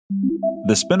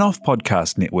The Spin-off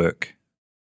Podcast Network.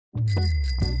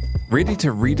 Ready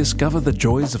to rediscover the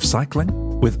joys of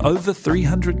cycling? With over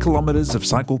 300 kilometres of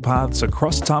cycle paths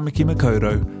across Tāmaki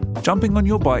Makaurau, jumping on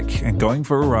your bike and going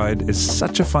for a ride is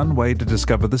such a fun way to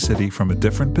discover the city from a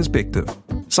different perspective.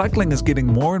 Cycling is getting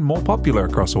more and more popular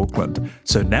across Auckland,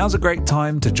 so now's a great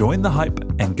time to join the hype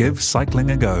and give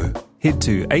cycling a go. Head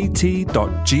to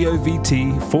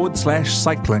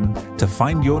at.govt/cycling to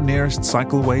find your nearest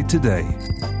cycleway today.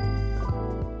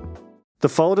 The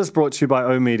Fold is brought to you by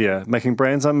oOh!media, making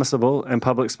brands unmissable and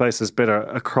public spaces better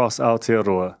across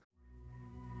Aotearoa.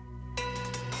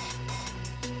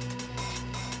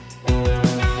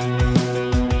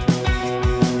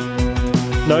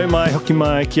 Nau mai hoki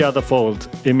mai ki a The Fold,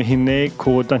 e mihi nei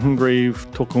ko Duncan Grieve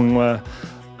tokunga.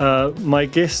 My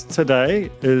guest today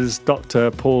is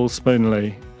Dr. Paul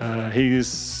Spoonley.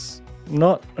 He's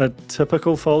not a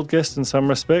typical Fold guest in some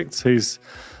respects. He's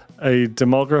a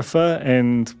demographer,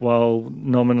 and while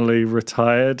nominally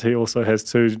retired, he also has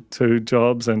two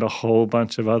jobs and a whole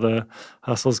bunch of other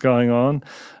hustles going on.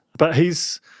 But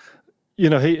he's,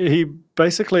 he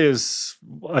basically is,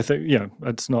 I think,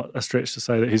 it's not a stretch to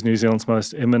say that he's New Zealand's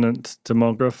most eminent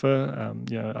demographer,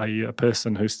 a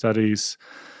person who studies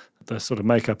the sort of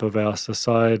makeup of our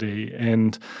society.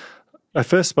 And I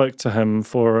first spoke to him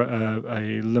for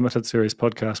a limited series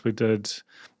podcast we did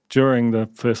during the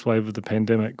first wave of the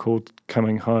pandemic called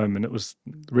Coming Home, and it was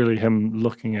really him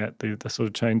looking at the sort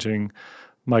of changing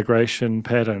migration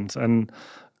patterns. And,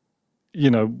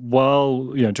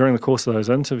 while, during the course of those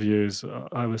interviews,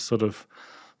 I was sort of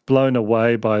blown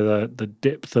away by the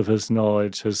depth of his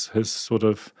knowledge, his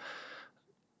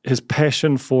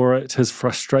passion for it, his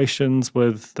frustrations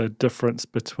with the difference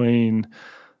between,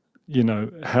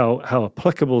 how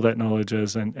applicable that knowledge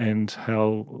is and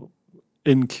how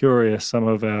incurious some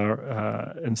of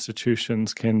our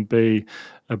institutions can be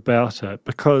about it.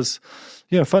 Because,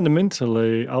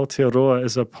 fundamentally, Aotearoa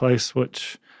is a place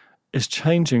which is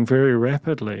changing very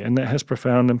rapidly, and that has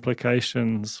profound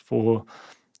implications for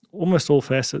almost all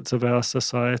facets of our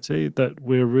society that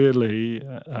we're really,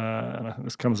 and I think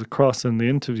this comes across in the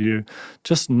interview,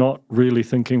 just not really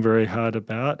thinking very hard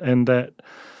about, and that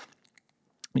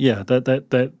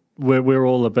we're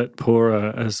all a bit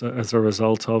poorer as a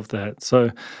result of that.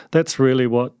 So that's really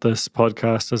what this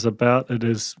podcast is about. It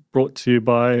is brought to you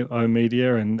by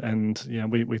oOh!media, and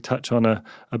we touch on a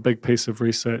big piece of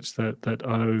research that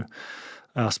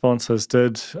our sponsors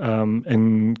did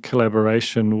in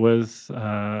collaboration with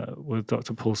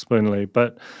Dr. Paul Spoonley.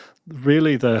 But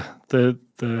really the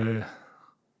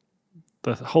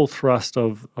whole thrust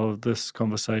of this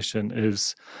conversation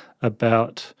is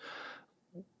about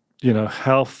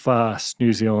how fast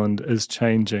New Zealand is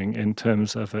changing in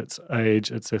terms of its age,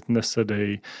 its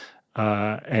ethnicity,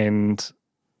 and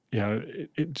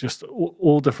it just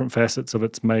all different facets of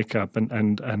its makeup,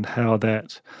 and how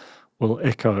that will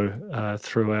echo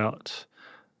throughout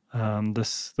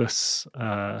this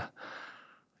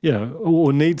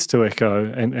or needs to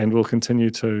echo, and will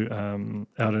continue to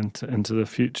out into the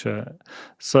future.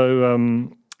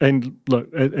 So. And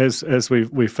look, as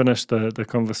we finished the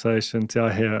conversation, Te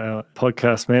Ahi, our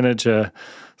podcast manager,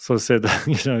 sort of said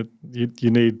that you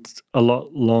need a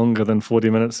lot longer than 40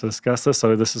 minutes to discuss this.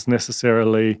 So this is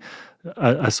necessarily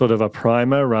a sort of a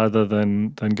primer rather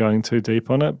than going too deep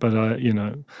on it. But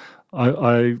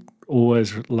I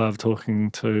always love talking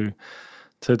to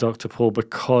Dr. Paul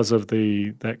because of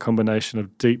that combination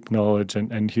of deep knowledge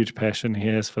and huge passion he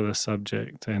has for the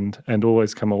subject, and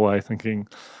always come away thinking,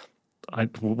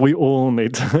 we all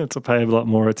need to pay a lot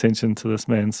more attention to this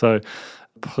man. So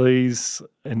please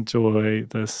enjoy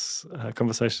this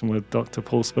conversation with Dr.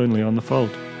 Paul Spoonley on The Fold.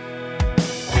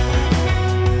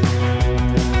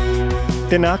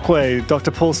 Tēnā koe,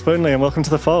 Dr. Paul Spoonley, and welcome to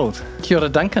The Fold. Kia ora,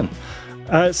 Duncan.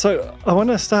 So I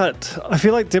want to start, I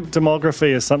feel like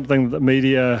demography is something that the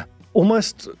media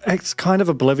almost acts kind of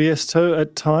oblivious to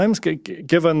at times,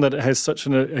 given that it has such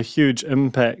a huge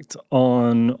impact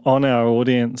on our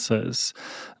audiences.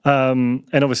 And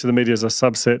obviously the media is a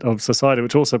subset of society,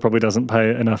 which also probably doesn't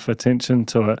pay enough attention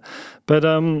to it. But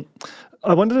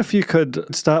I wondered if you could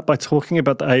start by talking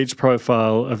about the age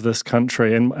profile of this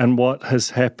country and what has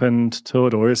happened to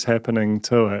it or is happening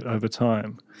to it over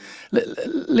time.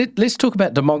 Let's talk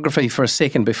about demography for a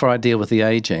second before I deal with the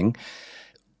ageing.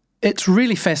 It's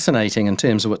really fascinating in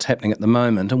terms of what's happening at the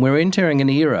moment, and we're entering an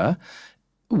era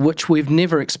which we've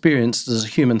never experienced as a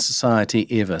human society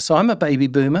ever. So I'm a baby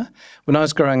boomer. When I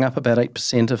was growing up, about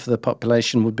 8% of the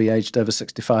population would be aged over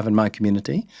 65 in my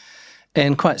community,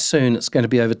 and quite soon it's going to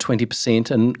be over 20%,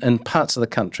 and in parts of the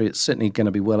country it's certainly going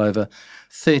to be well over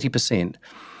 30%.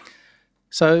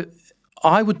 So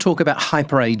I would talk about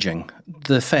hyperaging,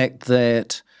 the fact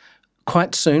that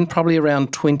quite soon, probably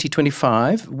around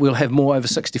 2025, we'll have more over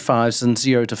 65s than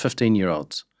 0 to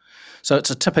 15-year-olds. So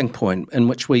it's a tipping point in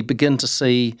which we begin to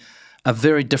see a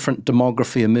very different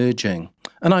demography emerging.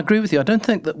 And I agree with you. I don't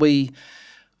think that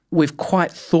we've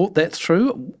quite thought that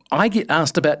through. I get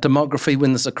asked about demography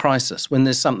when there's a crisis, when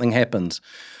there's something happens.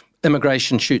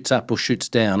 Immigration shoots up or shoots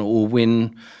down, or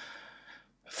when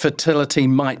fertility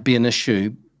might be an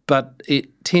issue, but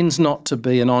it tends not to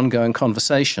be an ongoing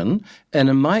conversation. And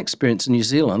in my experience in New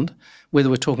Zealand, whether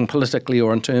we're talking politically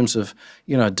or in terms of,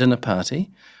 a dinner party,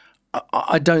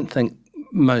 I don't think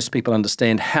most people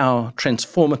understand how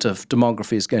transformative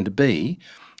demography is going to be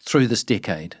through this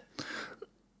decade.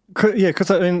 Yeah, because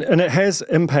and it has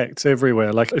impacts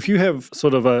everywhere. Like if you have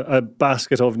sort of a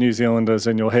basket of New Zealanders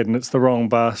in your head and it's the wrong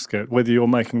basket, whether you're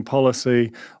making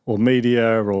policy or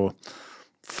media or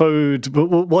food, but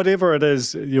whatever it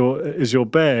is your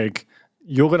bag,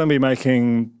 you're going to be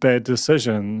making bad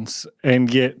decisions.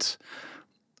 And yet,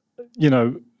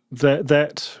 you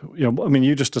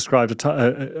just described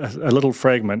a little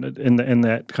fragment in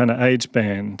that kind of age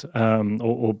band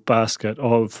or basket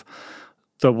of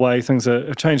the way things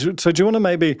have changed. So do you want to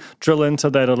maybe drill into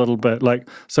that a little bit? Like,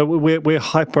 so we're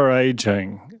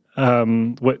hyper-aging,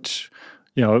 which,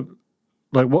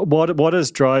 like what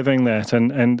is driving that,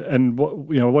 and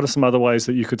what are some other ways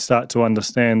that you could start to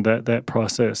understand that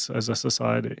process as a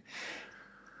society?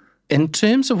 In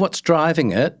terms of what's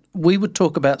driving it, we would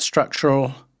talk about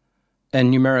structural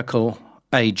and numerical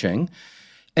aging,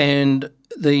 and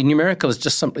the numerical is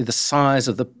just simply the size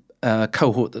of the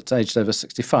cohort that's aged over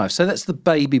 65. So that's the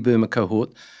baby boomer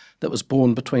cohort that was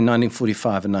born between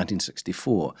 1945 and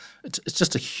 1964. It's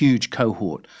just a huge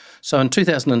cohort. So in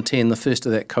 2010, the first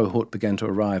of that cohort began to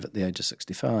arrive at the age of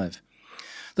 65.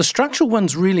 The structural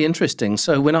one's really interesting.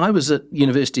 So when I was at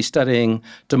university studying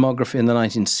demography in the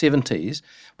 1970s,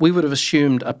 we would have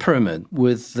assumed a pyramid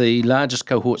with the largest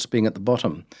cohorts being at the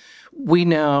bottom. We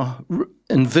now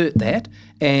invert that,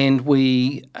 and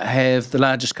we have the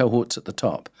largest cohorts at the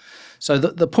top. So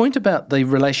the point about the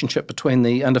relationship between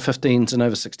the under 15s and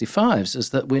over 65s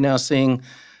is that we're now seeing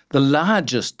the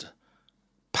largest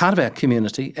part of our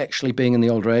community actually being in the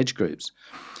older age groups.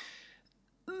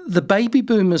 The baby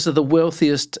boomers are the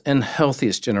wealthiest and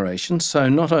healthiest generation. So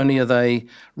not only are they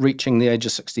reaching the age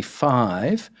of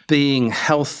 65, being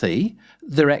healthy,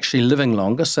 they're actually living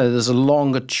longer. So there's a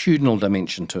longitudinal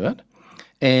dimension to it.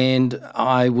 And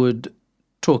I would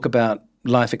talk about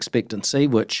life expectancy,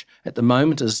 which at the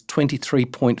moment is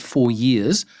 23.4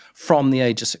 years from the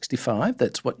age of 65.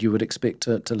 That's what you would expect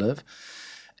to live.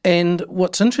 And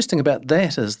what's interesting about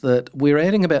that is that we're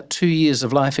adding about 2 years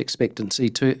of life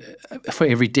expectancy for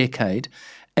every decade,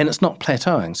 and it's not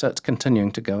plateauing, so it's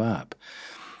continuing to go up.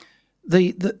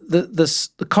 The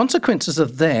consequences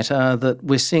of that are that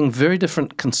we're seeing very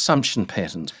different consumption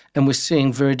patterns, and we're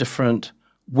seeing very different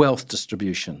wealth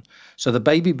distribution. So the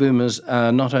baby boomers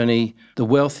are not only the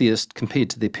wealthiest compared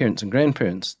to their parents and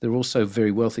grandparents, they're also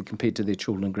very wealthy compared to their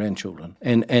children and grandchildren.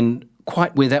 And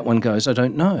quite where that one goes, I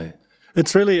don't know.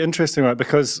 It's really interesting, right?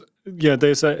 Because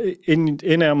there's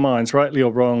in our minds, rightly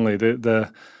or wrongly,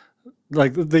 the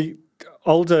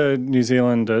older New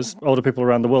Zealanders, older people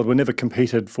around the world, were never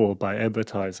competed for by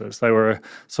advertisers. They were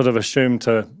sort of assumed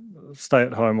to stay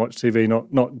at home, watch TV,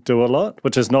 not do a lot,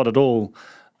 which is not at all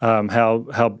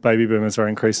how baby boomers are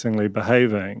increasingly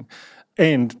behaving.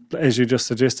 And as you just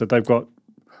suggested,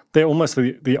 they're almost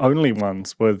the only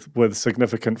ones with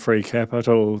significant free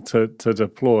capital to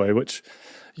deploy, which,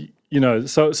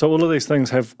 so all of these things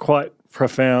have quite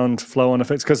profound flow-on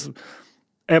effects, because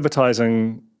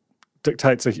advertising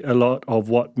dictates a lot of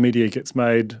what media gets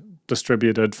made,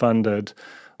 distributed, funded,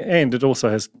 and it also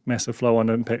has massive flow-on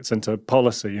impacts into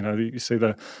policy. You see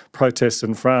the protests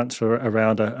in France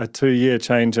around a 2-year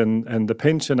change in the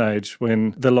pension age,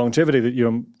 when the longevity that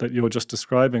you're just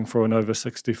describing for an over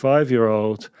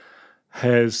 65-year-old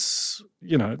has,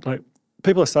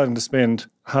 people are starting to spend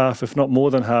half, if not more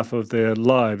than half, of their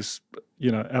lives,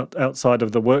 outside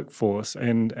of the workforce,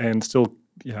 and still,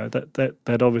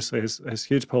 that obviously has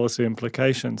huge policy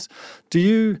implications. Do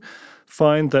you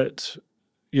find that,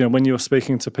 when you're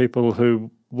speaking to people who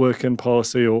work in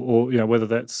policy, or whether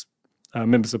that's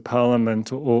members of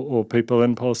parliament or people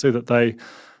in policy, that they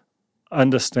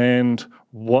understand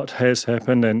what has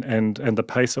happened and the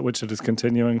pace at which it is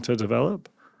continuing to develop?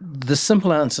 The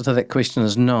simple answer to that question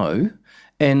is no.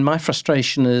 And my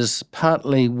frustration is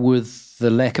partly with the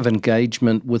lack of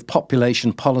engagement with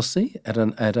population policy at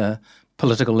a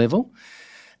political level.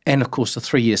 and of course the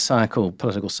 3-year cycle,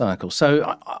 political cycle.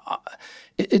 So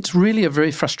it's really a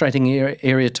very frustrating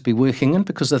area to be working in,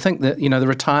 because I think that, the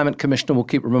Retirement Commissioner will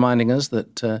keep reminding us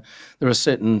that there are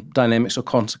certain dynamics or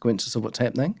consequences of what's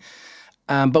happening.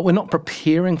 But we're not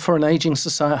preparing for an aging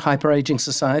society, hyper-aging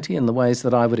society in the ways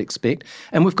that I would expect.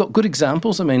 And we've got good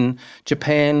examples. I mean,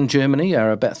 Japan, Germany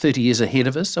are about 30 years ahead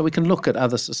of us, so we can look at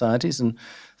other societies and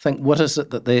think, what is it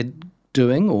that they're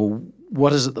doing, or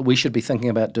what is it that we should be thinking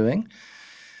about doing?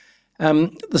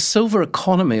 The silver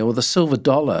economy, or the silver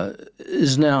dollar,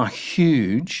 is now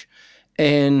huge,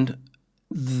 and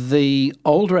the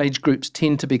older age groups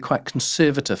tend to be quite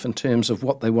conservative in terms of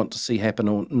what they want to see happen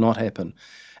or not happen.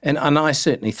 And I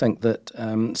certainly think that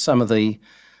some of the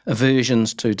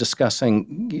aversions to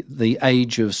discussing the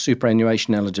age of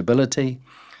superannuation eligibility,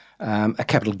 a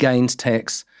capital gains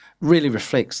tax, really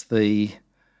reflects the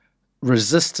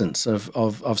resistance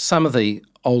of some of the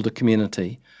older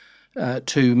community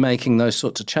to making those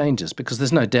sorts of changes, because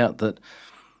there's no doubt that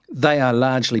they are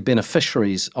largely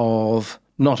beneficiaries of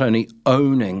not only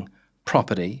owning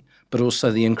property, but also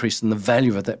the increase in the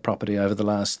value of that property over the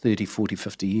last 30, 40,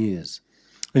 50 years.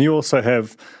 And you also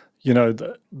have,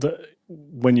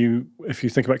 if you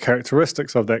think about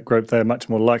characteristics of that group, they're much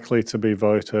more likely to be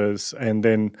voters. And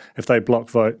then if they block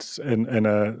votes in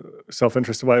a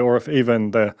self-interested way, or if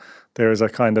even there is a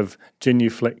kind of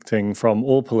genuflecting from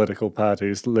all political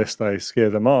parties, lest they scare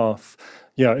them off,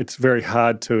 it's very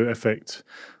hard to affect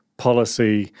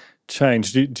policy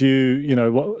change.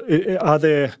 Are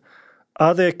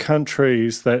there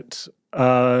countries that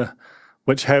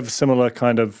which have similar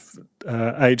kind of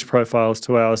age profiles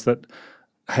to ours that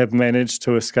have managed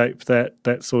to escape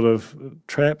that sort of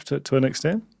trap to an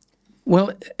extent?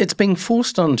 Well, it's being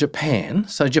forced on Japan.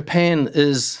 So Japan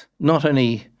is not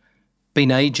only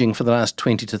been ageing for the last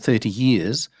 20 to 30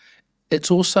 years,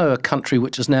 it's also a country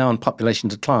which is now in population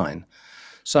decline.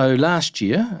 So last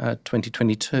year,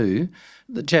 2022,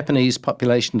 the Japanese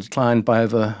population declined by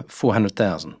over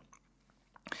 400,000.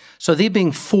 So they're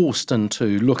being forced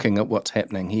into looking at what's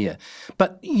happening here.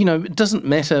 But, it doesn't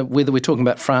matter whether we're talking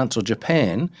about France or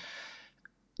Japan.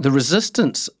 The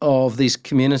resistance of these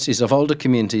communities, of older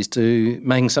communities, to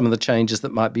making some of the changes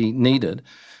that might be needed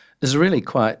is really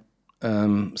quite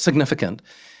significant.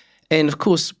 And, of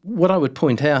course, what I would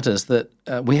point out is that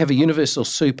we have a universal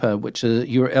super, which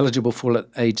you're eligible for at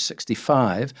age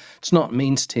 65. It's not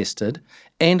means tested.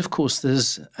 And, of course,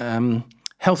 there's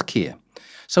healthcare.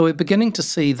 So we're beginning to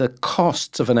see the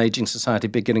costs of an ageing society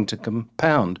beginning to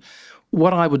compound.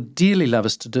 What I would dearly love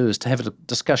us to do is to have a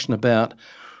discussion about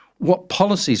what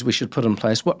policies we should put in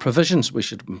place, what provisions we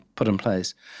should put in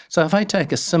place. So if I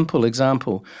take a simple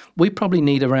example, we probably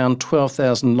need around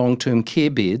 12,000 long-term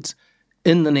care beds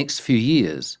in the next few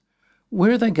years.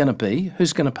 Where are they going to be?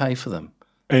 Who's going to pay for them?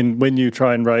 And when you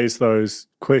try and raise those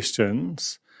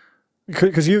questions,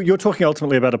 because you're talking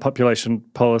ultimately about a population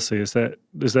policy, is that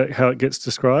how it gets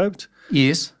described?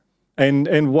 Yes. And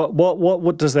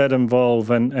what does that involve?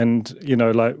 And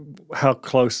like how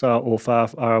close or far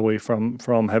are we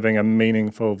from having a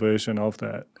meaningful version of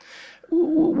that?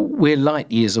 We're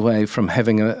light years away from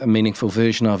having a meaningful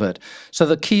version of it. So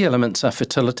the key elements are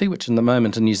fertility, which in the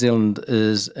moment in New Zealand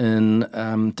is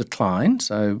in decline,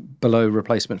 so below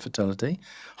replacement fertility,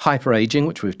 hyper-aging,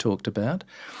 which we've talked about.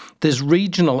 There's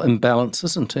regional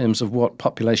imbalances in terms of what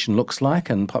population looks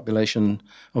like and population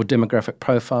or demographic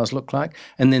profiles look like,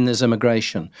 and then there's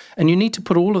immigration. And you need to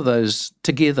put all of those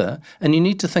together, and you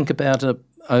need to think about it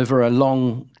over a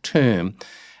long term.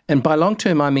 And by long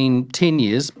term, I mean 10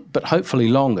 years, but hopefully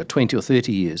longer, 20 or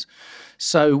 30 years.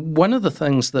 So one of the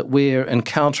things that we're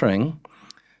encountering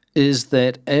is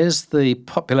that as the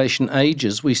population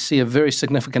ages, we see a very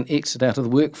significant exit out of the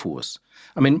workforce.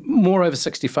 I mean, more over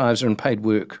 65s are in paid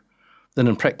work than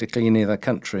in practically any other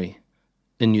country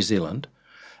in New Zealand,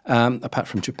 apart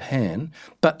from Japan.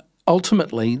 But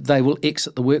ultimately, they will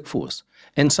exit the workforce.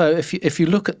 And so if you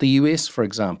look at the US, for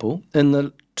example, in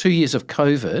the 2 years of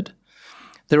COVID,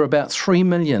 there were about 3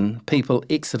 million people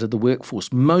exited the workforce,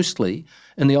 mostly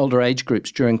in the older age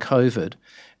groups during COVID.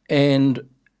 And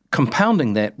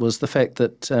compounding that was the fact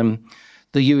that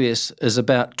the US is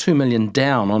about 2 million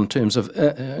down in terms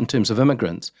of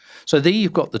immigrants. So there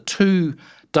you've got the two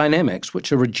dynamics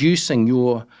which are reducing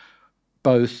your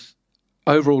both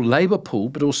overall labour pool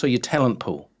but also your talent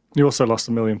pool. You also lost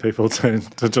 1 million people to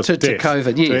just death, to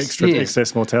COVID, yes, to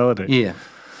excess mortality. Yeah.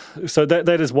 So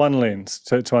that is one lens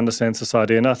to understand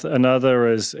society.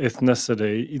 Another is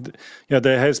ethnicity.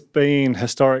 There has been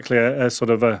historically a sort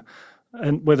of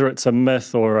And whether it's a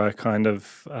myth or a kind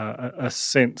of a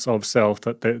sense of self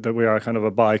that we are kind of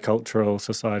a bicultural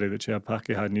society, that you have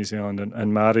Pākehā New Zealand and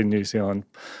Māori New Zealand,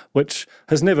 which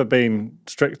has never been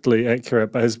strictly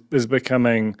accurate, but is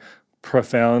becoming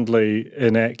profoundly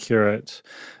inaccurate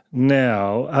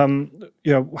now.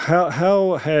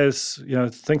 How has,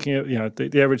 thinking of,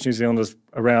 the average New Zealander is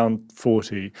around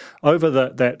 40. Over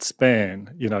that span,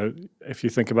 if you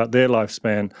think about their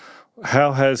lifespan,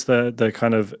 how has the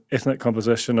kind of ethnic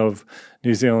composition of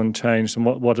New Zealand changed, and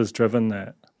what has driven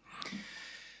that?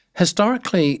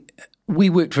 Historically, we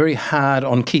worked very hard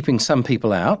on keeping some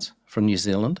people out from New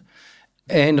Zealand.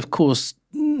 And of course,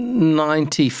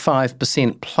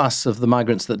 95% plus of the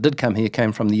migrants that did come here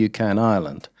came from the UK and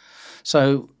Ireland.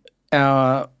 So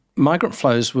our migrant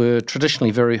flows were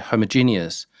traditionally very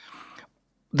homogeneous.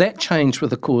 That changed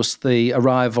with, of course, the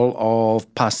arrival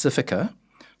of Pacifica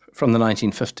from the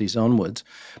 1950s onwards.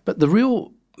 But the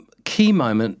real key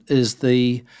moment is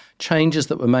the changes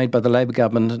that were made by the Labour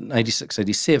government in 86,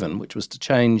 87, which was to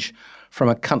change from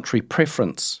a country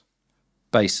preference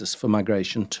basis for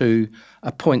migration to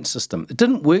a point system. It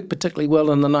didn't work particularly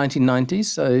well in the 1990s,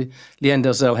 so Leanne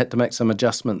Dalzell had to make some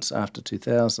adjustments after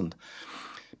 2000.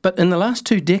 But in the last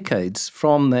 2 decades,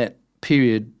 from that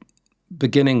period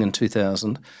beginning in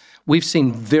 2000, we've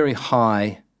seen very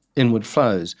high inward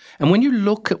flows. And when you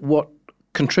look at what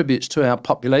contributes to our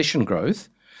population growth,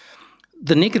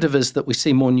 the negative is that we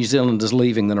see more New Zealanders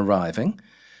leaving than arriving.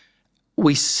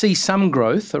 We see some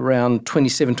growth, around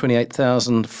 27,000,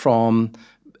 28,000 from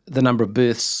the number of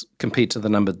births compared to the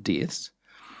number of deaths.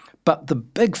 But the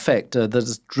big factor that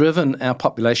has driven our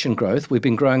population growth, we've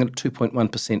been growing at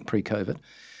 2.1% pre-COVID.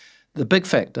 The big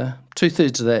factor,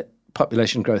 2/3 of that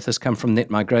population growth has come from net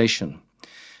migration.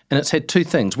 And it's had 2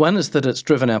 things. One is that it's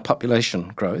driven our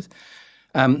population growth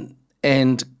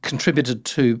and contributed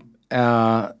to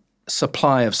our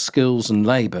supply of skills and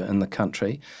labour in the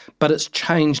country, but it's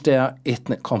changed our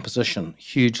ethnic composition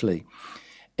hugely.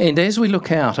 And as we look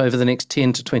out over the next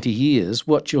 10 to 20 years,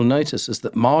 what you'll notice is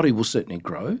that Māori will certainly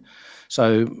grow.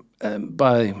 So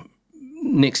by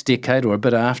next decade or a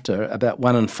bit after, about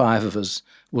 1 in 5 of us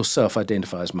will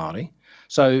self-identify as Māori.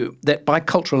 So that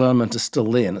bicultural element is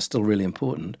still there, and it's still really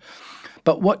important.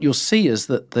 But what you'll see is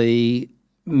that the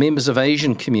members of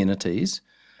Asian communities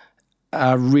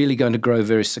are really going to grow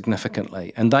very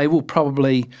significantly. And they will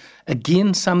probably,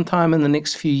 again, sometime in the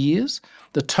next few years,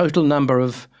 the total number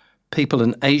of people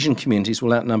in Asian communities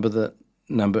will outnumber the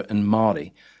number in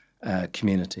Māori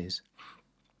communities.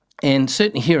 And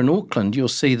certainly here in Auckland, you'll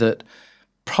see that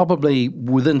probably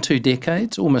within 2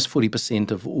 decades, almost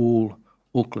 40% of all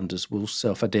Aucklanders will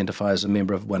self-identify as a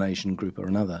member of one Asian group or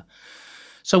another.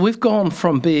 So we've gone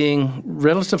from being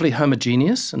relatively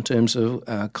homogeneous in terms of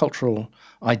cultural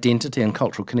identity and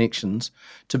cultural connections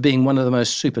to being one of the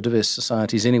most super diverse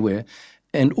societies anywhere.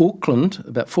 And Auckland,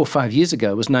 about 4 or 5 years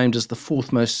ago, was named as the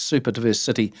 4th most super diverse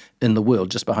city in the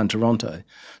world, just behind Toronto.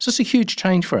 So it's a huge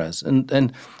change for us. And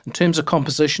in terms of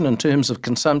composition, in terms of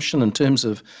consumption, in terms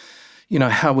of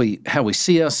how we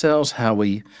see ourselves, how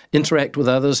we interact with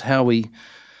others, how we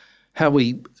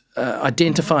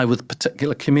identify with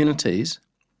particular communities,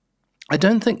 I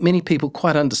don't think many people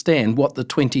quite understand what the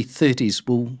 2030s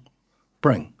will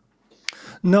bring.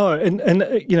 No,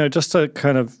 and just to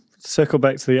kind of circle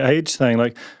back to the age thing,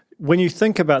 like when you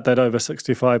think about that over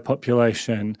 65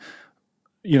 population,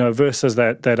 versus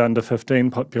that under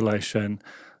 15 population,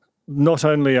 not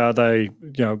only are they,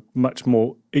 much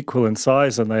more equal in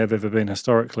size than they have ever been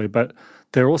historically, but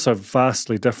they're also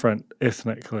vastly different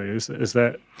ethnically. Is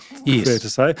that fair to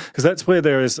say? Because that's where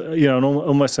there is,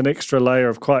 almost an extra layer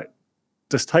of quite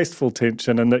distasteful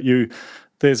tension, and that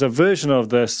there's a version of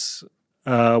this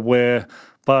where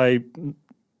by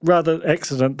rather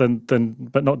accident than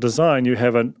but not design, you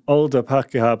have an older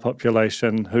Pākehā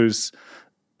population who's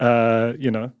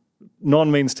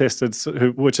non-means tested,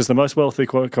 which is the most wealthy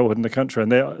cohort in the country,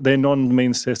 and their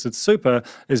non-means tested super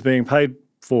is being paid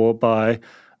for by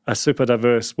a super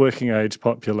diverse working age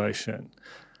population.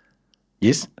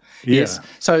 Yes. Yeah. Yes.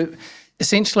 So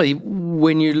essentially,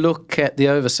 when you look at the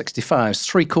over 65s,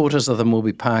 3/4 of them will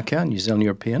be Pākehā, New Zealand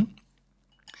European.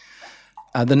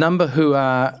 The number who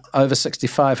are over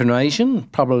 65 and Asian,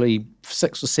 probably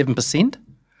 6 or 7%.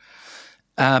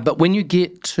 But when you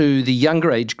get to the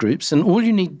younger age groups, and all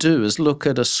you need to do is look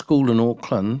at a school in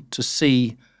Auckland to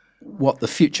see what the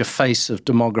future face of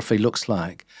demography looks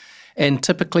like. And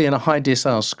typically in a high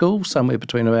decile school, somewhere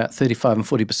between about 35 and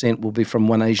 40% will be from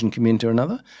one Asian community or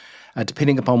another.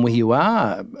 Depending upon where you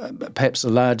are, perhaps a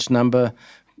large number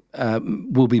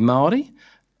will be Māori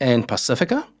and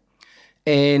Pacifica.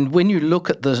 And when you look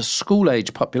at the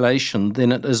school-age population,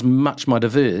 then it is much more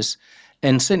diverse.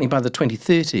 And certainly by the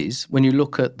 2030s, when you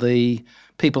look at the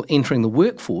people entering the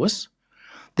workforce,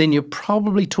 then you're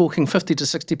probably talking 50 to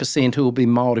 60% who will be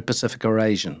Māori, Pacific or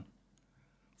Asian.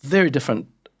 Very different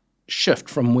shift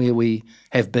from where we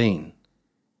have been.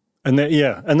 And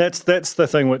that's the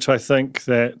thing which I think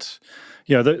that,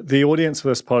 the audience of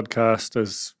this podcast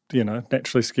is,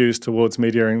 naturally skews towards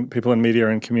media and people in media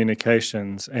and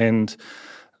communications. And,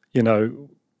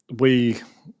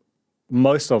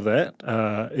 most of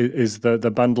that is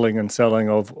the bundling and selling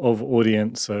of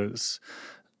audiences.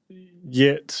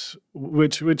 Yet,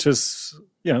 which is,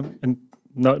 and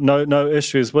no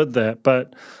issues with that.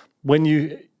 But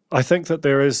I think that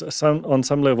there is on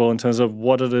some level in terms of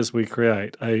what it is we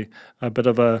create, a bit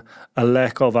of a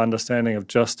lack of understanding of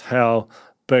just how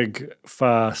big,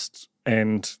 fast,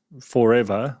 and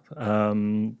forever. A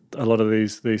lot of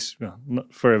these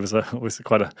not forever is obviously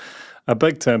quite a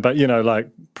big term, but like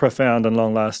profound and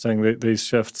long lasting. These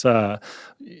shifts are.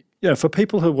 For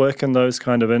people who work in those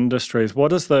kind of industries,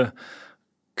 what is the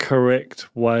correct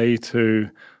way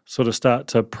to sort of start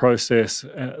to process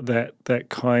that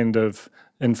kind of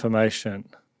information?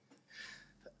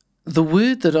 The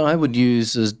word that I would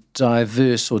use is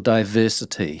diverse or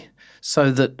diversity, so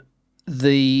that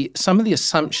some of the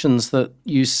assumptions that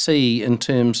you see in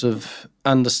terms of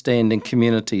understanding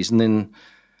communities and then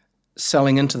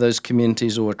selling into those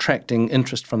communities or attracting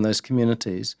interest from those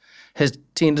communities has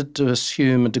tended to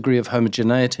assume a degree of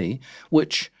homogeneity,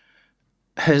 which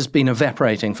has been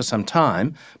evaporating for some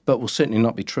time, but will certainly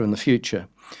not be true in the future.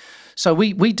 So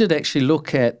we did actually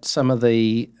look at some of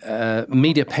the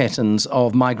media patterns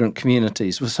of migrant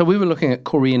communities. So we were looking at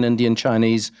Korean, Indian,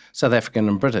 Chinese, South African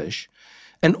and British,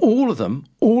 and all of them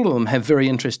have very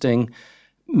interesting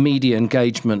media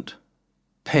engagement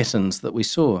patterns that we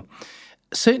saw.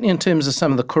 Certainly in terms of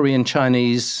some of the Korean,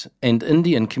 Chinese and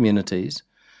Indian communities,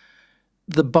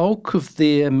 the bulk of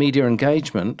their media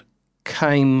engagement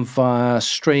came via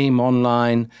stream,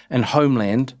 online and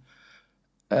homeland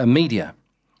media,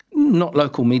 not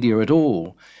local media at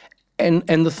all. And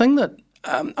the thing that,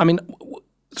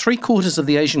 3/4 of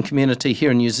the Asian community here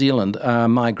in New Zealand are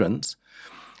migrants.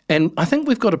 And I think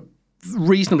we've got a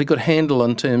reasonably good handle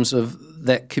in terms of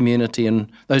that community and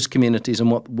those communities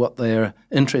and what they're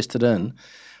interested in.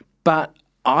 But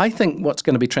I think what's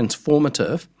going to be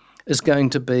transformative is going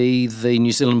to be the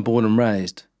New Zealand born and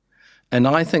raised. And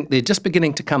I think they're just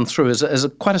beginning to come through as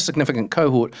quite a significant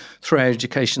cohort through our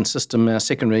education system, our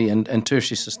secondary and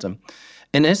tertiary system.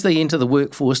 And as they enter the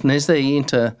workforce and as they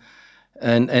enter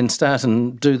and start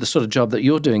and do the sort of job that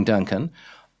you're doing, Duncan,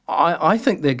 I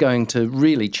think they're going to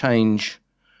really change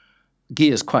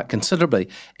gears quite considerably.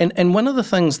 And one of the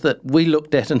things that we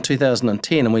looked at in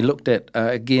 2010 and we looked at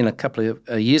again a couple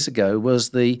of years ago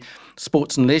was the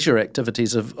sports and leisure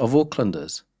activities of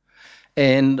Aucklanders.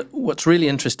 And what's really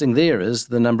interesting there is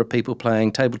the number of people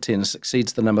playing table tennis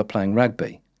exceeds the number playing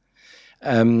rugby.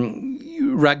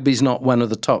 Rugby's not one of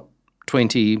the top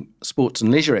 20 sports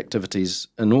and leisure activities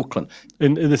in Auckland.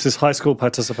 And this is high school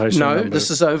participation No, numbers.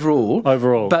 This is overall.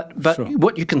 Overall. But sure.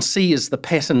 What you can see is the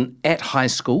pattern at high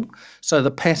school. So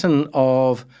the pattern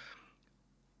of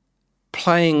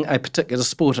playing a particular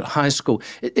sport at high school.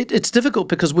 It's difficult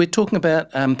because we're talking about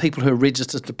people who are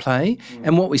registered to play,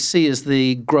 and what we see is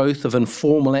the growth of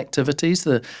informal activities,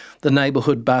 the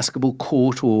neighbourhood basketball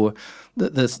court or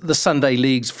the Sunday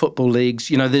leagues, football leagues.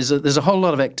 There's a whole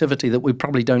lot of activity that we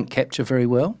probably don't capture very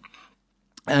well.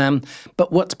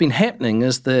 But what's been happening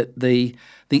is that the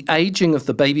ageing of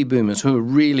the baby boomers who are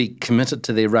really committed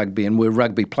to their rugby and were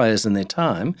rugby players in their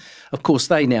time, of course,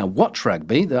 they now watch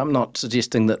rugby. I'm not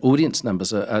suggesting that audience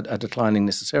numbers are declining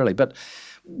necessarily, but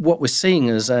what we're seeing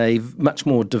is a much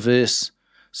more diverse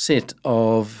set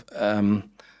of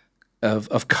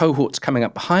cohorts coming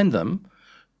up behind them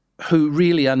who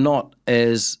really are not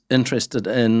as interested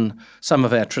in some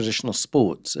of our traditional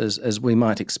sports as we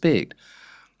might expect.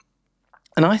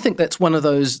 And I think that's one of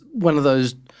those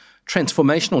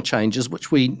transformational changes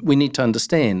which we need to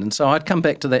understand. And so I'd come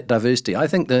back to that diversity. I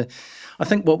think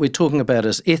what we're talking about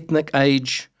is ethnic,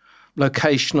 age,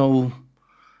 locational,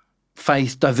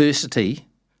 faith diversity,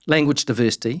 language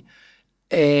diversity,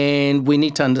 and we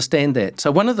need to understand that.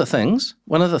 So one of the things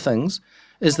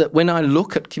is that when I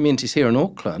look at communities here in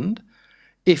Auckland,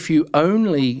 if you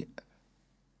only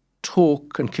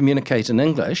talk and communicate in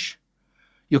English,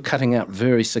 you're cutting out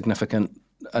very significant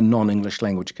non-English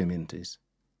language communities.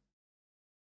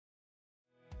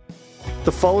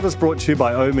 The Fold is brought to you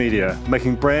by O Media,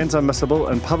 making brands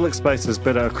unmissable and public spaces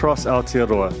better across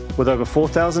Aotearoa, with over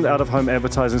 4,000 out-of-home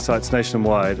advertising sites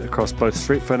nationwide across both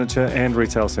street furniture and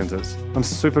retail centres. I'm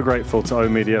super grateful to O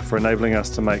Media for enabling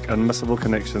us to make unmissable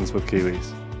connections with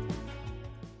Kiwis.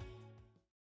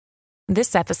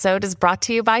 This episode is brought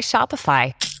to you by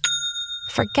Shopify.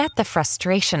 Forget the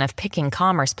frustration of picking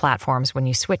commerce platforms when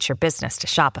you switch your business to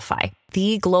Shopify,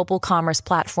 the global commerce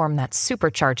platform that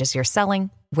supercharges your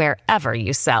selling wherever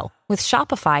you sell. With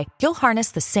Shopify, you'll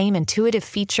harness the same intuitive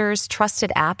features,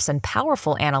 trusted apps, and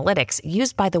powerful analytics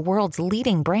used by the world's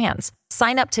leading brands.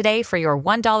 Sign up today for your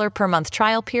 $1 per month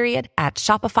trial period at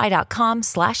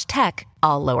shopify.com/tech,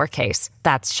 all lowercase.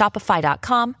 That's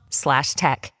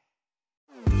shopify.com/tech.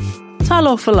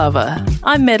 Talofa lover,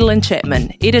 I'm Madeline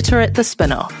Chapman, editor at The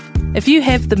Spinoff. If you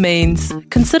have the means,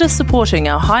 consider supporting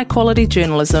our high-quality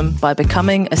journalism by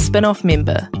becoming a Spinoff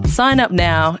member. Sign up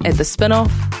now at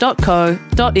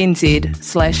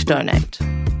thespinoff.co.nz/donate.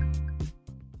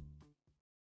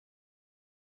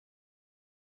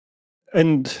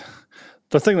 And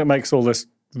the thing that makes all this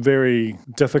very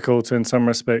difficult in some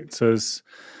respects is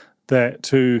that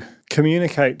to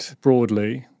communicate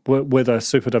broadly with a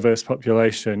super diverse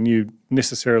population, you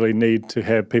necessarily need to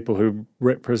have people who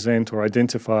represent or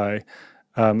identify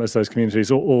as those communities,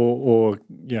 or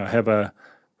have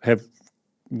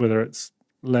whether it's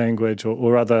language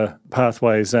or other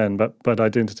pathways in. But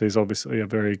identity is obviously a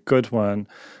very good one.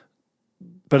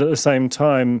 But at the same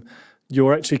time,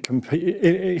 you're actually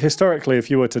historically, if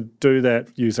you were to do that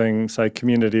using, say, a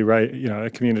community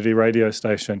radio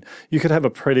station, you could have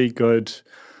a pretty good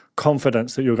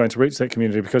confidence that you're going to reach that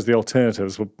community because the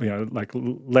alternatives were, like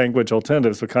language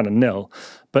alternatives were kind of nil.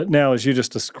 But now, as you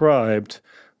just described,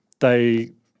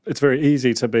 it's very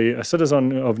easy to be a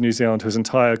citizen of New Zealand whose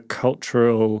entire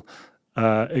cultural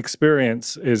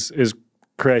experience is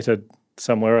created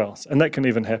somewhere else. And that can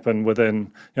even happen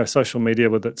within social media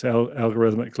with its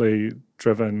algorithmically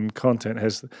driven content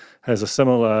has a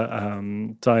similar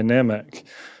dynamic.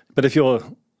 But if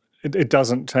it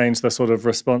doesn't change the sort of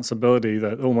responsibility,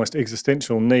 that almost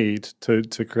existential need to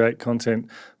create content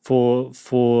for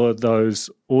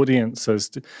those audiences.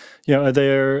 Are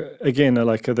there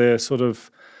sort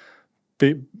of,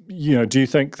 do you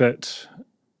think that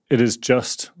it is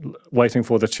just waiting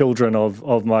for the children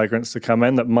of migrants to come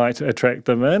in that might attract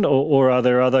them in, or are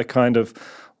there other kind of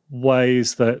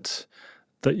ways that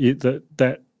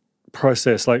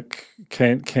process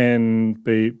can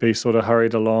be sort of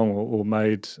hurried along or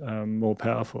made more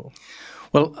powerful?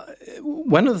 Well,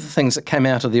 one of the things that came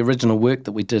out of the original work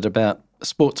that we did about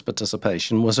sports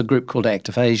participation was a group called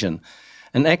Active Asian.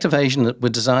 And Active Asian that were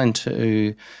designed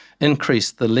to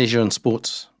increase the leisure and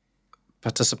sports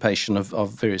participation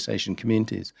of various Asian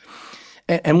communities.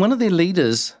 And one of their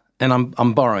leaders, and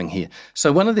I'm borrowing here,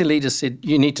 so one of their leaders said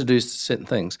you need to do certain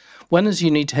things. One is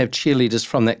you need to have cheerleaders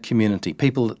from that community,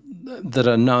 people that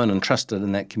are known and trusted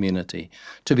in that community,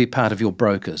 to be part of your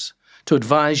brokers, to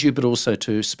advise you, but also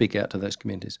to speak out to those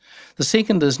communities. The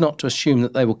second is not to assume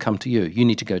that they will come to you. You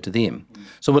need to go to them.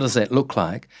 So what does that look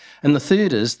like? And the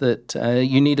third is that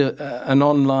you need an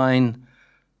online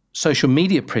social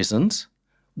media presence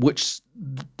which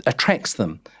attracts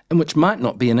them and which might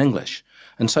not be in English.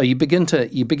 And so you begin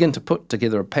to put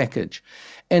together a package.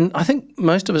 And I think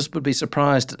most of us would be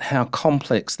surprised at how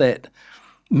complex that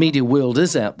media world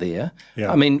is out there. Yeah.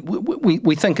 I mean,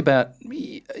 we think about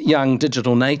young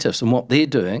digital natives and what they're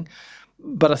doing,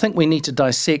 but I think we need to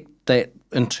dissect that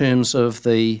in terms of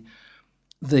the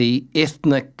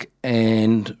ethnic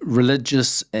and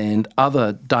religious and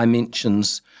other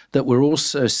dimensions that we're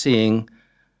also seeing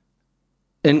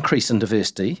increase in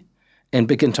diversity, and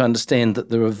begin to understand that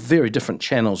there are very different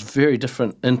channels, very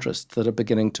different interests that are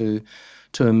beginning to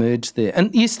emerge there.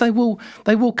 And yes, they will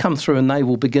come through and they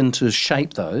will begin to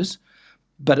shape those.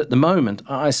 But at the moment,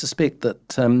 I suspect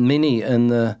that many in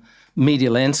the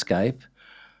media landscape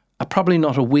are probably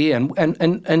not aware.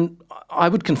 And I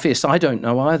would confess I don't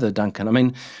know either, Duncan. I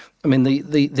mean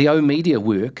the O Media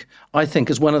work, I think,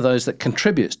 is one of those that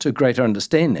contributes to greater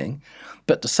understanding.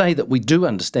 But to say that we do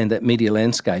understand that media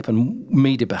landscape and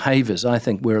media behaviours, I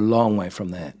think we're a long way from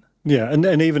that. Yeah, and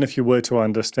even if you were to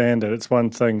understand it, it's one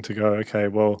thing to go, okay,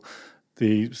 well,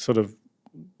 the sort of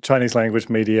Chinese language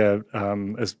media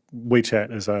is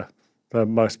WeChat is the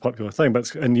most popular thing,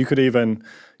 and you could even,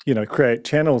 create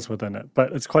channels within it.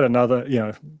 But it's quite another,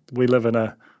 we live in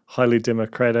a highly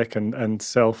democratic and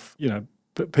self,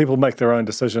 people make their own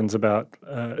decisions about,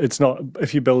 it's not,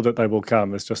 if you build it, they will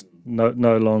come. It's just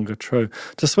no longer true.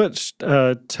 To switch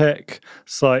tack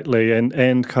slightly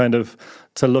and kind of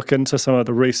to look into some of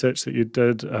the research that you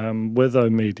did with O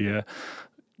Media,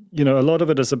 a lot of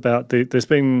it is about there's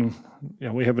been,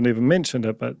 we haven't even mentioned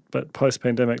it, but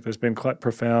post-pandemic there's been quite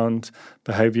profound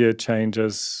behaviour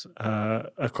changes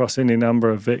across any number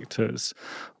of vectors.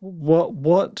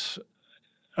 What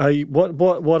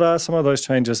are some of those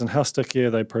changes, and how sticky are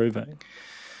they proving?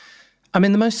 I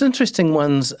mean, the most interesting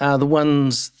ones are the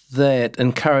ones that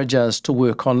encourage us to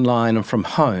work online and from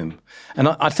home. And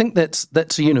I think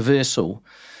that's a universal.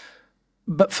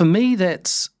 But for me,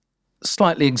 that's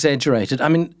slightly exaggerated. I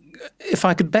mean, if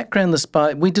I could background this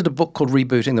we did a book called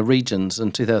Rebooting the Regions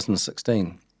in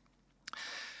 2016.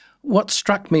 What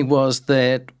struck me was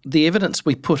that the evidence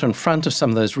we put in front of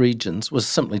some of those regions was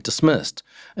simply dismissed.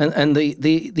 And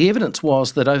the evidence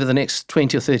was that over the next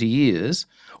 20 or 30 years,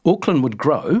 Auckland would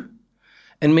grow,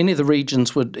 and many of the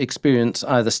regions would experience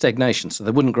either stagnation, so they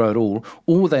wouldn't grow at all,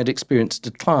 or they'd experience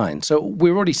decline. So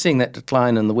we're already seeing that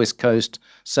decline in the West Coast,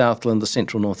 Southland, the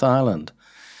Central North Island.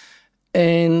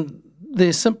 And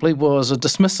there simply was a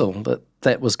dismissal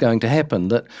that was going to happen,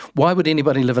 that why would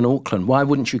anybody live in Auckland? Why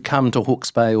wouldn't you come to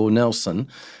Hawke's Bay or Nelson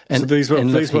and live here? So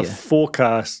these were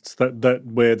forecasts that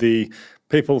where the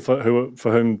people for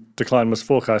whom decline was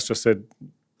forecast just said,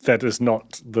 that is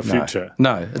not the future.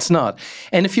 No, it's not.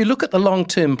 And if you look at the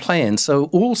long-term plan, so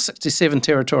all 67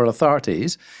 territorial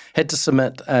authorities had to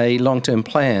submit a long-term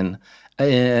plan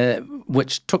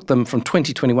which took them from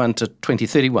 2021 to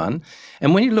 2031.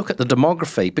 And when you look at the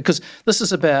demography, because this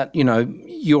is about,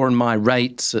 your and my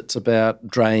rates, it's about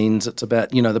drains, it's about,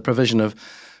 the provision of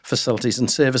facilities and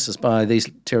services by these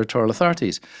territorial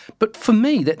authorities. But for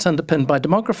me, that's underpinned by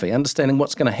demography, understanding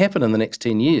what's going to happen in the next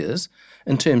 10 years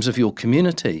in terms of your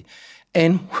community.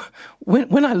 And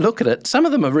when I look at it, some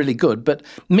of them are really good, but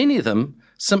many of them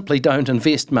simply don't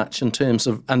invest much in terms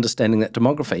of understanding that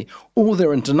demography, or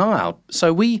they're in denial.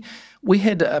 So we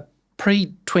had a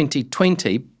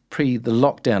pre-2020, pre the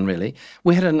lockdown really,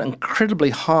 we had an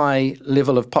incredibly high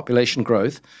level of population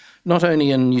growth, not only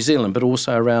in New Zealand, but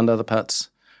also around other parts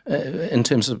in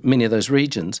terms of many of those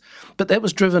regions. But that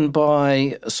was driven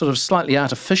by a sort of slightly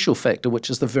artificial factor, which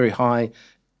is the very high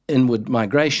inward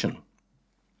migration.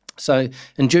 So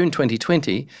in June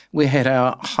 2020, we had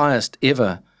our highest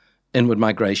ever inward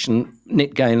migration,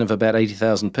 net gain of about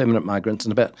 80,000 permanent migrants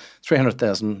and about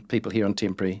 300,000 people here on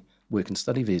temporary work and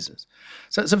study visas.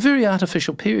 So it's a very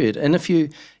artificial period. And if you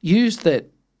use that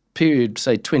period,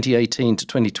 say 2018 to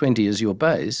 2020 as your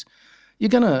base, you're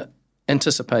going to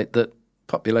anticipate that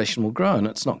population will grow, and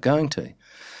it's not going to.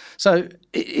 So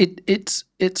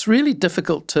it's really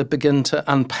difficult to begin to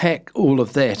unpack all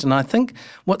of that. And I think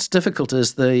what's difficult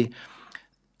is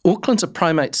Auckland's a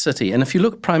primate city, and if you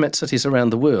look at primate cities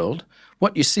around the world,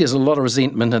 what you see is a lot of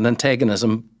resentment and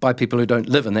antagonism by people who don't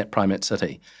live in that primate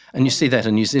city. And you see that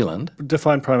in New Zealand.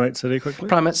 Define primate city quickly.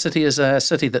 Primate city is a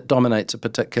city that dominates a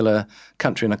particular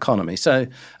country and economy. So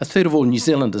a third of all New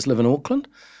Zealanders live in Auckland,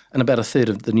 and about a third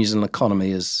of the New Zealand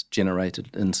economy is generated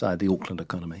inside the Auckland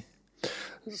economy.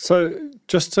 So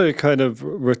just to kind of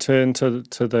return to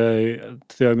the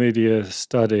Omedia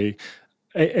study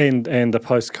and the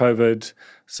post-COVID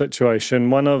situation,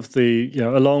 one of the,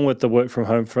 along with the work from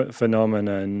home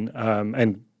phenomenon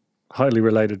and highly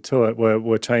related to it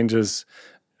were changes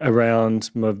around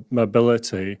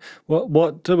mobility.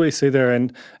 What do we see there?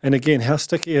 And again, how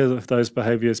sticky have those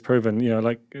behaviours proven?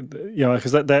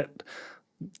 Because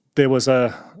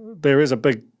there is a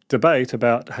big debate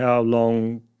about how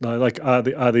long,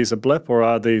 are these a blip, or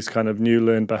are these kind of new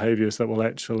learned behaviours that will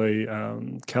actually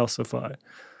calcify?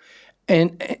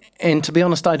 And to be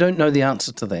honest, I don't know the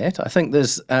answer to that. I think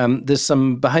there's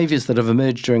some behaviours that have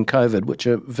emerged during COVID which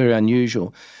are very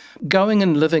unusual. Going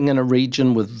and living in a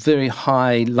region with very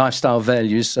high lifestyle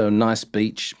values, so a nice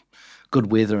beach,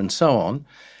 good weather and so on,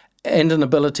 and an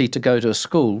ability to go to a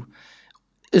school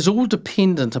is all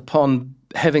dependent upon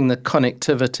having the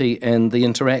connectivity and the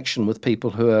interaction with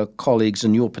people who are colleagues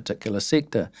in your particular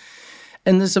sector.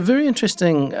 And there's a very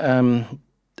interesting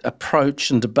approach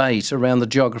and debate around the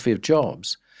geography of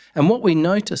jobs. And what we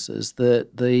notice is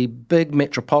that the big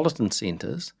metropolitan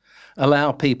centres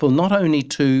allow people not only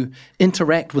to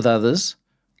interact with others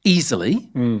easily.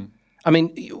 I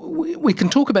mean, we can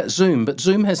talk about Zoom, but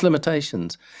Zoom has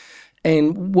limitations.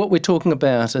 And what we're talking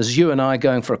about is you and I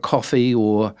going for a coffee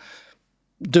or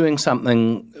doing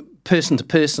something person to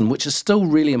person, which is still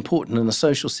really important in a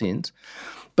social sense.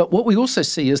 But what we also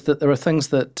see is that there are things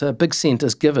that big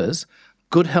centres give us: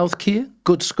 good healthcare,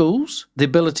 good schools, the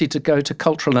ability to go to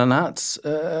cultural and arts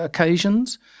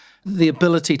occasions, the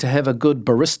ability to have a good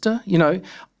barista.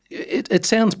 It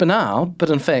sounds banal, but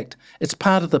in fact, it's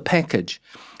part of the package.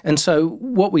 And so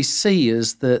what we see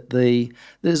is that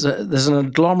there's an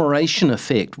agglomeration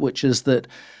effect, which is that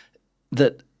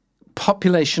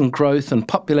population growth and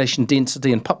population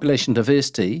density and population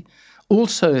diversity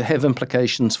also have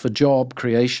implications for job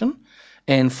creation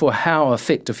and for how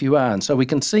effective you are. And so we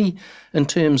can see in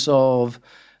terms of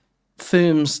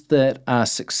firms that are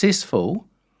successful,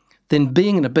 then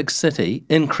being in a big city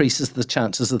increases the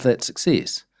chances of that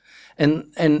success.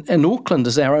 And Auckland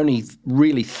is our only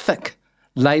really thick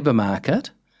labour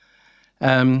market.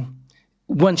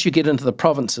 Once you get into the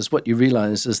provinces, what you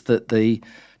realise is that the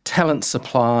talent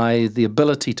supply, the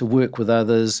ability to work with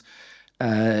others,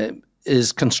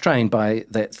 is constrained by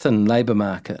that thin labour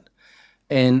market.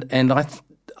 And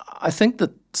I think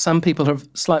that some people have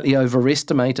slightly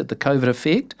overestimated the COVID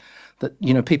effect,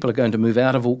 that, people are going to move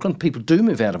out of Auckland. People do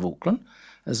move out of Auckland.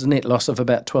 There's a net loss of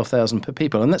about 12,000 per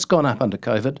people, and that's gone up under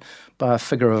COVID by a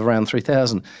figure of around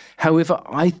 3,000. However,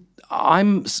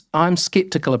 I'm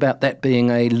sceptical about that being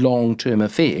a long-term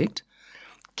effect,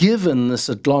 given this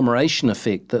agglomeration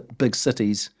effect that big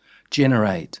cities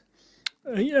generate.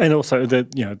 And also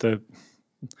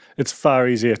it's far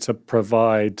easier to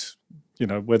provide,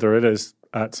 whether it is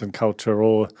arts and culture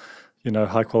or,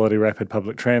 high quality rapid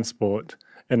public transport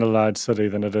in a large city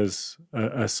than it is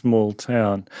a small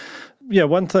town. Yeah,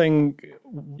 one thing,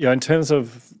 in terms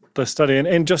of the study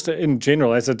and just in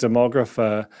general as a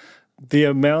demographer, the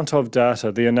amount of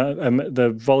data,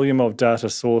 the volume of data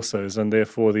sources, and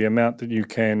therefore the amount that you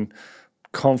can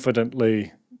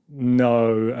confidently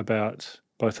know about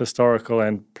both historical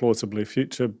and plausibly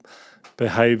future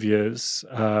behaviours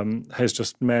has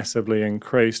just massively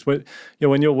increased.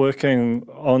 When you're working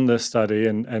on this study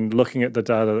and looking at the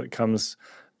data that comes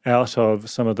out of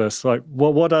some of this, like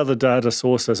what are the data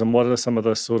sources and what are some of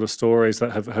the sort of stories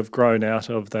that have grown out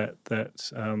of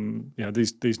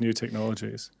these new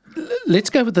technologies? Let's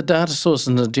go with the data source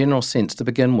in a general sense to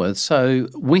begin with. So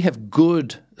we have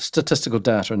good statistical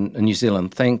data in New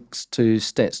Zealand, thanks to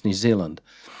Stats New Zealand.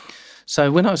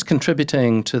 So when I was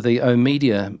contributing to the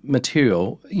O-Media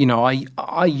material,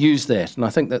 I use that, and I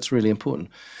think that's really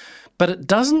important. But it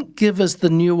doesn't give us the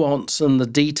nuance and the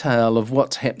detail of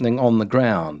what's happening on the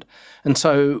ground. And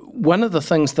so one of the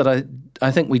things that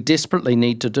I think we desperately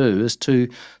need to do is to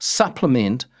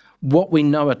supplement what we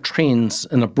know are trends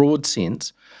in a broad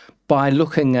sense by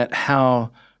looking at how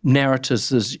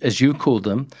narratives, as you call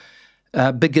them,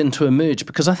 begin to emerge,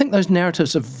 because I think those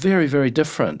narratives are very, very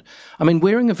different. I mean,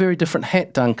 wearing a very different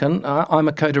hat, Duncan, I'm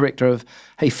a co-director of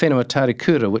Hei Whenua Tāre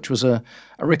Kura, which was a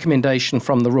recommendation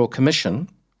from the Royal Commission,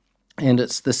 and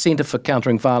it's the Centre for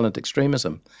Countering Violent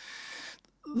Extremism.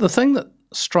 The thing that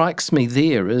strikes me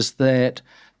there is that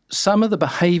some of the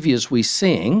behaviours we're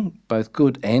seeing, both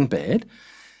good and bad,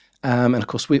 and of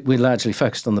course we're largely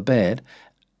focused on the bad,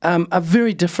 are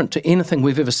very different to anything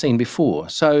we've ever seen before.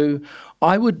 So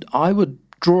I would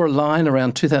draw a line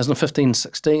around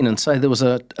 2015-16 and say there was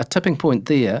a tipping point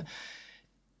there,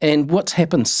 and what's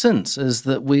happened since is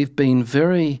that we've been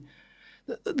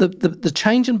the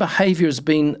change in behaviour has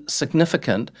been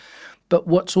significant, but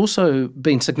what's also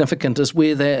been significant is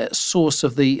where the source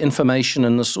of the information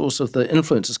and the source of the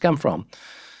influences come from.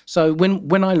 So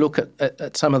when I look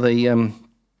at some of the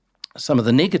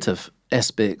negative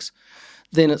aspects,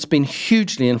 then it's been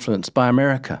hugely influenced by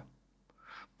America,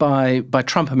 by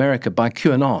Trump America, by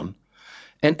QAnon.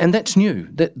 And that's new.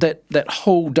 That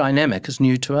whole dynamic is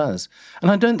new to us.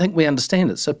 And I don't think we understand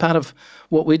it. So part of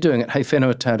what we're doing at Hei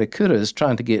Whenua Tāre Kura is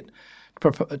trying to get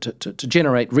to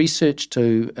generate research,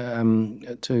 to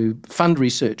fund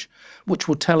research, which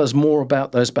will tell us more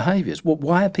about those behaviours. Well,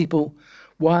 why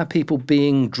are people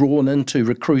being drawn into,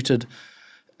 recruited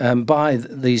by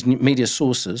these media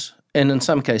sources, and in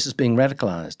some cases being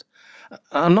radicalised?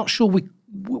 I'm not sure we've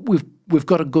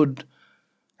got a good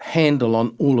handle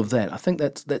on all of that. I think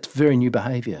that's very new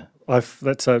behaviour.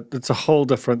 That's a whole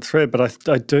different thread, but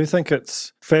I do think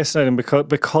it's fascinating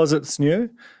because it's new.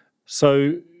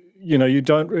 So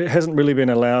it hasn't really been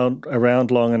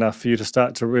around long enough for you to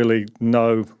start to really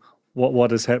know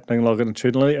what is happening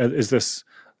longitudinally. Is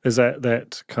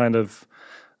that kind of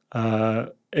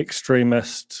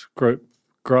extremist group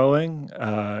growing?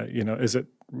 Is it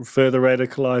further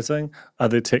radicalising? Are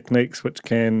there techniques which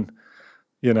can,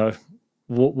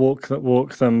 walk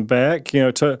them back?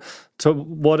 To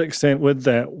what extent with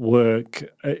that work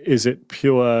is it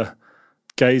pure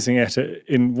gazing at it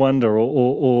in wonder,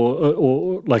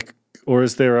 or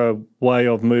is there a way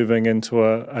of moving into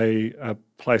a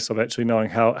place of actually knowing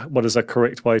what is a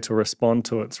correct way to respond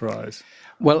to its rise?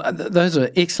 Well, those are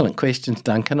excellent questions,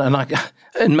 Duncan, and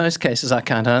in most cases I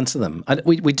can't answer them.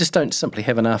 We just don't simply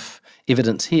have enough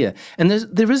evidence here. And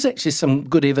there is actually some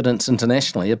good evidence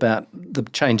internationally about the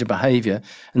change of behaviour,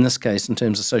 in this case in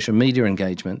terms of social media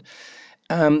engagement.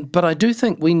 But I do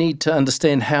think we need to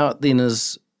understand how it then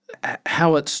is,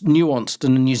 how it's nuanced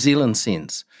in a New Zealand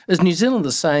sense. Is New Zealand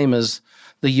the same as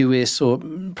the US, or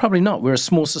probably not? We're a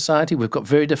small society. We've got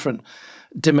very different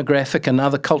demographic and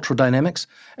other cultural dynamics.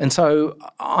 And so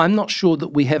I'm not sure that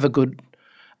we have a good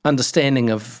understanding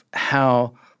of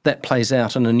how that plays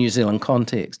out in a New Zealand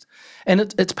context. And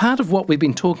it's part of what we've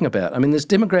been talking about. I mean, there's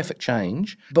demographic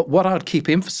change, but what I'd keep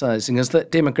emphasising is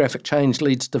that demographic change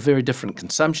leads to very different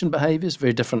consumption behaviours,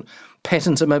 very different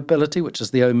patterns of mobility, which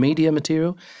is the O-media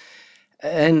material.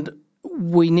 And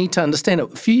we need to understand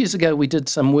it. A few years ago, we did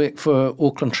some work for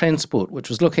Auckland Transport, which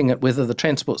was looking at whether the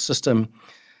transport system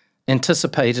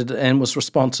anticipated and was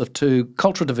responsive to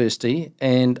cultural diversity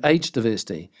and age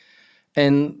diversity.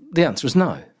 And the answer is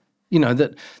no. You know,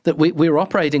 that we're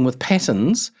operating with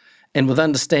patterns and with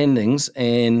understandings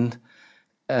and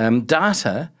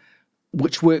data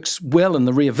which works well in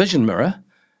the rear vision mirror.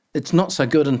 It's not so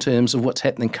good in terms of what's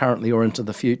happening currently or into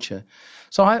the future.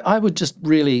 So I would just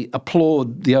really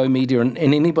applaud the O-media and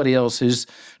anybody else who's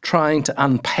trying to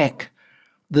unpack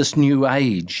this new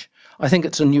age. I think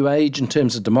it's a new age in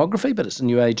terms of demography, but it's a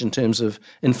new age in terms of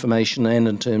information and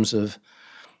in terms of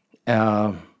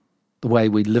the way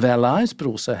we live our lives, but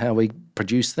also how we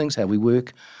produce things, how we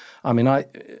work. I mean,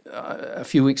 a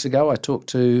few weeks ago, I talked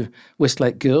to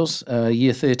Westlake girls,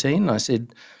 year 13. I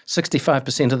said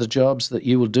 65% of the jobs that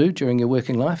you will do during your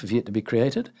working life have yet to be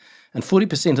created, and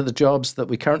 40% of the jobs that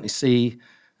we currently see,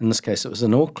 in this case it was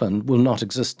in Auckland, will not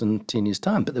exist in 10 years'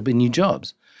 time, but there'll be new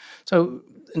jobs. So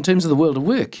in terms of the world of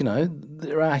work, you know,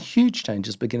 there are huge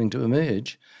changes beginning to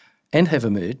emerge and have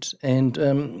emerged,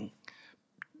 and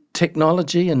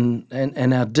technology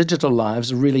and our digital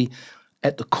lives are really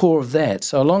at the core of that.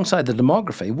 So alongside the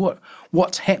demography,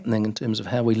 what's happening in terms of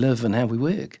how we live and how we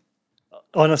work?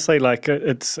 Honestly, like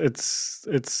it's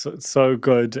so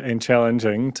good and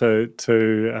challenging to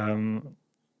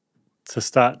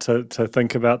start to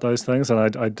think about those things, and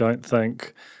I don't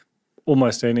think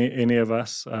almost any of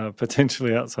us,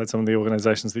 potentially outside some of the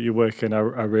organisations that you work in,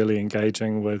 are really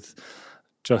engaging with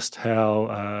just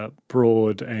how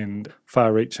broad and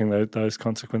far-reaching those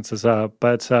consequences are.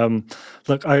 But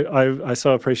look, I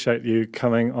so appreciate you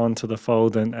coming onto the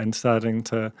fold and starting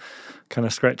to kind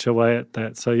of scratch away at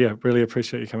that. So yeah, really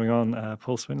appreciate you coming on,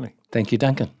 Paul Spoonley. Thank you,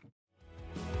 Duncan.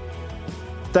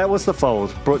 That was The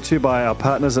Fold, brought to you by our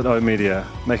partners at O-Media,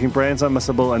 making brands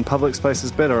unmissable and public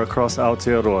spaces better across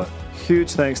Aotearoa.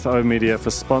 Huge thanks to O-Media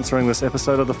for sponsoring this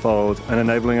episode of The Fold and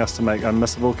enabling us to make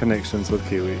unmissable connections with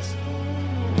Kiwis.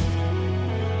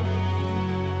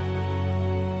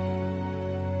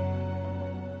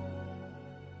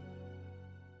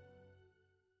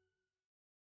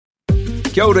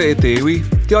 Kia ora e te iwi,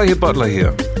 Te Aihe Butler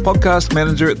here, podcast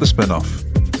manager at The Spinoff.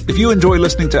 If you enjoy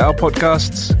listening to our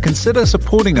podcasts, consider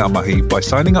supporting our mahi by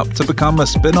signing up to become a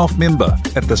Spinoff member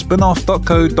at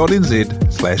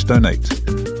thespinoff.co.nz/donate.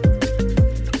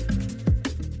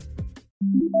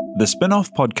 The Spinoff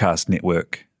Podcast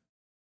Network.